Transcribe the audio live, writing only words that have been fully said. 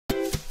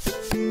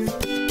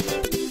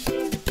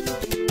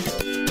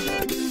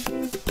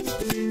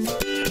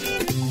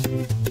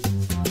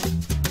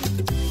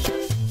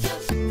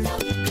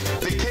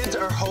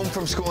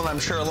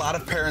sure a lot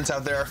of parents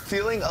out there are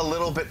feeling a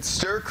little bit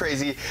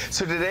stir-crazy.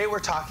 So today we're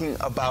talking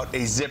about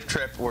a zip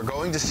trip. We're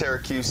going to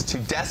Syracuse to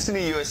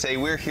Destiny USA.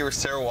 We're here with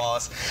Sarah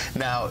Wallace.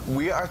 Now,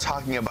 we are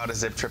talking about a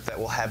zip trip that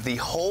will have the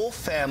whole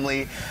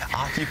family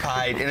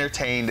occupied,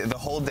 entertained the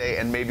whole day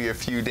and maybe a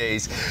few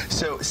days.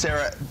 So,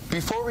 Sarah,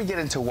 before we get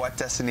into what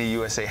Destiny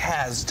USA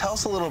has, tell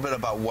us a little bit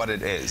about what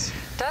it is.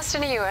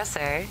 Destiny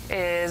USA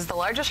is the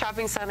largest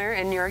shopping center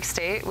in New York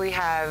State. We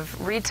have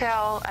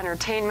retail,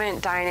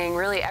 entertainment, dining,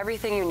 really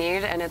everything you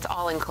need, and it's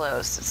all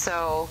enclosed.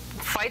 So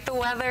fight the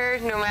weather,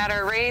 no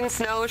matter rain,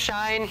 snow,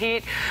 shine,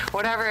 heat,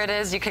 whatever it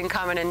is, you can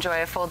come and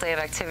enjoy a full day of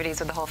activities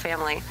with the whole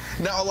family.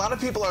 Now, a lot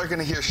of people are going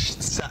to hear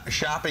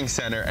shopping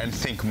center and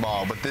think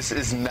mall, but this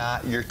is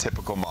not your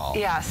typical mall.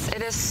 Yes,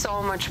 it is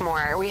so much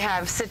more. We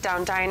have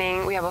sit-down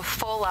dining. We have a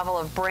full level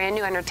of brand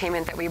new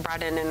entertainment that we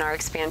brought in our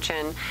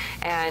expansion,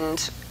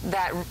 and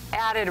that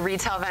added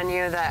retail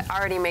venue that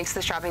already makes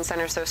the shopping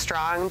center so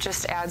strong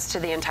just adds to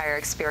the entire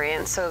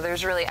experience. So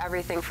there's really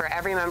everything for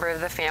every member of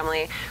the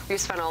family.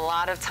 We've spent a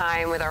lot of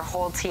time with our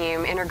whole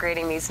team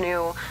integrating these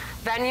new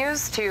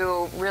venues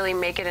to really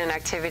make it an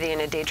activity and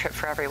a day trip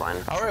for everyone.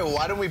 All right, well,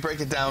 why don't we break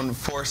it down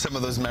for some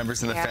of those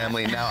members in the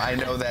family. Now, I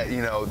know that,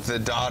 you know, the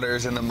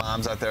daughters and the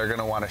moms out there are going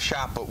to want to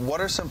shop, but what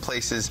are some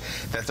places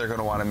that they're going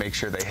to want to make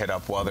sure they hit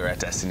up while they're at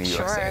Destiny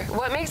USA? Sure.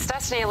 What makes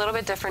Destiny a little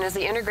bit different is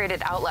the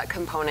integrated outlet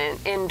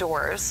component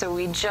indoors. So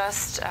we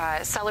just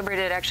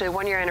celebrated actually a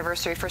 1-year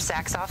anniversary for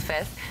Saks Off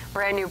 5th,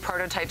 brand new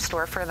prototype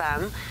store for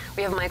them.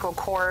 We have Michael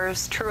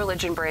Kors, True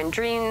Religion brand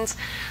Dreams,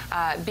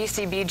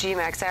 BCBG,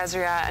 Max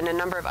Azria, and a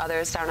number of others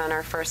down on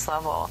our first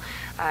level,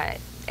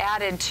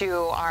 added to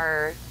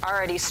our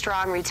already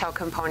strong retail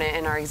component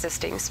in our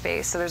existing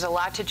space. So there's a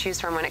lot to choose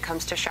from when it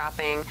comes to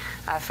shopping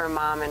for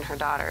mom and her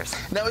daughters.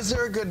 Now, is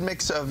there a good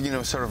mix of, you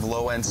know, sort of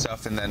low-end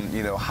stuff and then,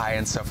 you know,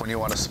 high-end stuff when you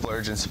want to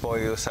splurge and spoil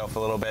yourself a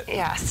little bit?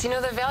 Yes. You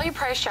know, the value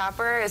price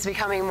shopper is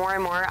becoming more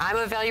and more. I'm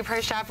a value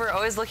price shopper,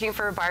 always looking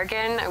for a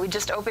bargain. We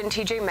just opened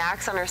TJ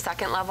Maxx on our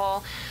second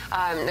level.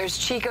 There's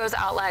Chico's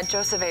Outlet,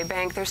 Joseph A.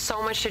 Bank. There's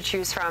so much to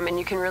choose from, and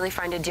you can really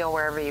find a deal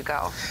wherever you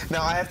go.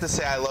 Now, I have to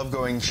say I love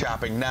going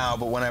shopping now,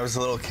 but when I was a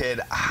little kid,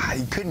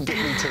 you couldn't get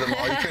me to the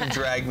mall. You couldn't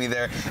drag me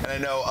there. And I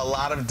know a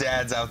lot of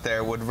dads out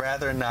there would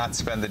rather not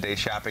spend the day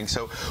shopping.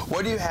 So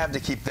what do you have to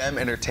keep them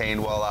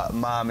entertained while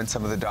mom and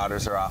some of the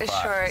daughters are off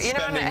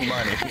spending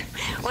money?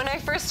 When I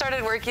first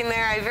started working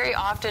there, I very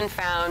often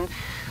found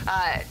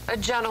a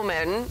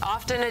gentleman,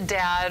 often a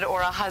dad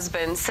or a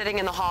husband, sitting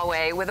in the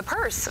hallway with a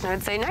purse. And I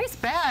would say, "Nice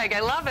bag,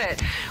 I love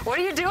it. What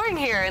are you doing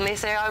here?" And they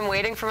say, "Oh, I'm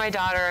waiting for my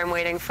daughter, I'm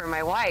waiting for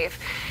my wife."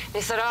 And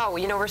they said, "Oh,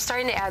 you know, we're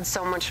starting to add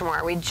so much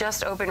more. We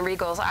just opened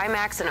Regal's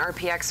IMAX and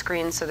RPX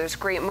screens, so there's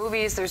great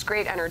movies, there's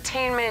great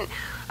entertainment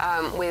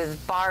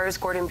with bars,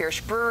 Gordon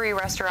Biersch Brewery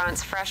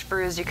restaurants, fresh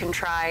brews you can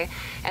try.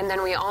 And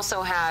then we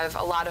also have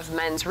a lot of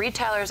men's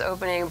retailers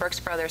opening, Brooks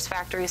Brothers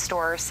Factory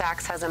Store,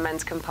 Saks has a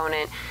men's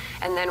component,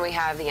 and then we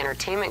have the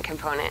entertainment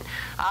component.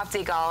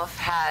 OptiGolf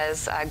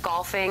has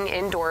golfing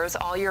indoors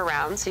all year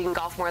round, so you can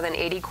golf more than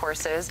 80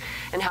 courses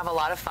and have a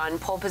lot of fun.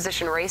 Pole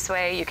Position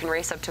Raceway, you can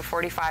race up to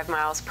 45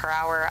 miles per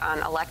hour on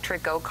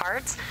electric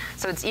go-karts,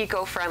 so it's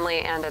eco-friendly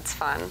and it's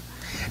fun.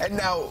 And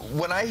now,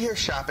 when I hear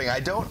shopping, I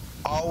don't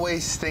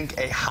always think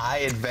a high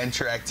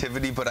adventure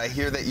activity, but I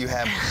hear that you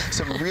have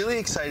some really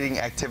exciting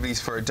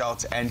activities for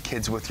adults and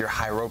kids with your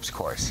high ropes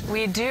course.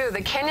 We do.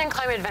 The Canyon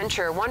Climb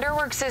Adventure.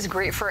 WonderWorks is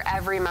great for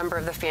every member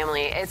of the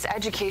family. It's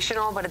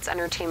educational, but it's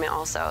entertainment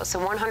also. So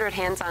 100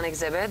 hands-on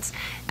exhibits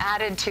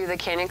added to the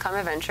Canyon Climb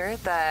Adventure,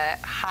 the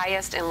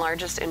highest and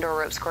largest indoor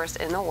ropes course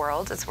in the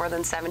world. It's more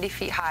than 70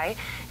 feet high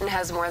and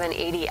has more than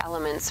 80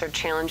 elements or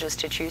challenges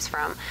to choose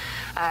from.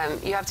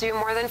 You have to be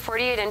more than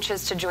 48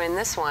 inches to join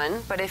this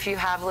one, but if you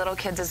have little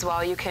kids as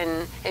well, you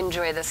can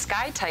enjoy the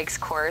Sky Tykes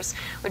course,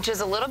 which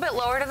is a little bit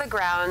lower to the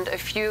ground, a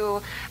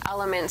few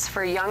elements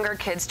for younger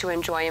kids to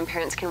enjoy, and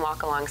parents can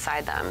walk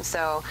alongside them.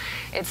 So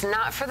it's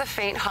not for the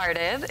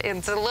faint-hearted.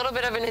 It's a little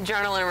bit of an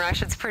adrenaline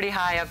rush. It's pretty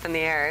high up in the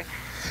air.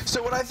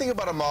 So when I think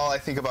about a mall, I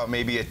think about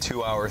maybe a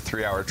 2-hour,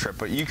 3-hour trip,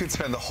 but you could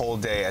spend the whole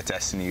day at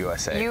Destiny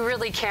USA. You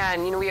really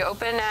can. You know, we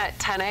open at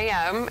 10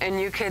 a.m. and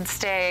you could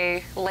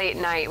stay late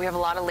night. We have a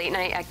lot of late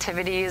night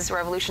activities.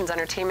 Revolutions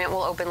Entertainment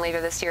will open later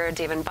this year.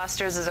 Dave &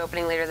 Buster's is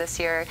opening later this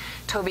year.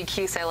 Toby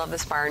Keith's I Love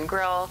This Bar and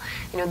Grill.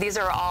 You know, these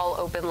are all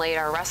open late.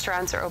 Our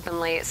restaurants are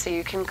open late, so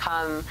you can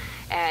come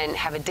and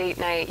have a date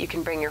night. You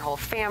can bring your whole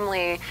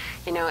family.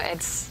 You know,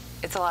 it's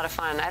a lot of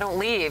fun. I don't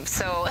leave,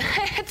 so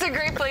it's a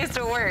great place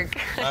to work.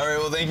 All right,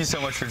 well, thank you so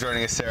much for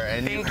joining us, Sarah.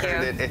 And you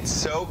heard it. It's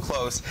so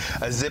close.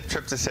 A zip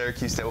trip to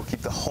Syracuse that will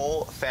keep the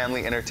whole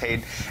family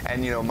entertained.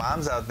 And, you know,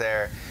 moms out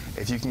there,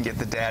 if you can get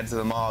the dad to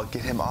the mall,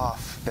 get him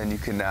off, then you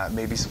can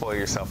maybe spoil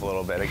yourself a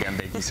little bit. Again,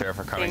 thank you, Sarah,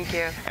 for coming. Thank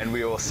you. And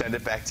we will send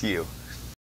it back to you.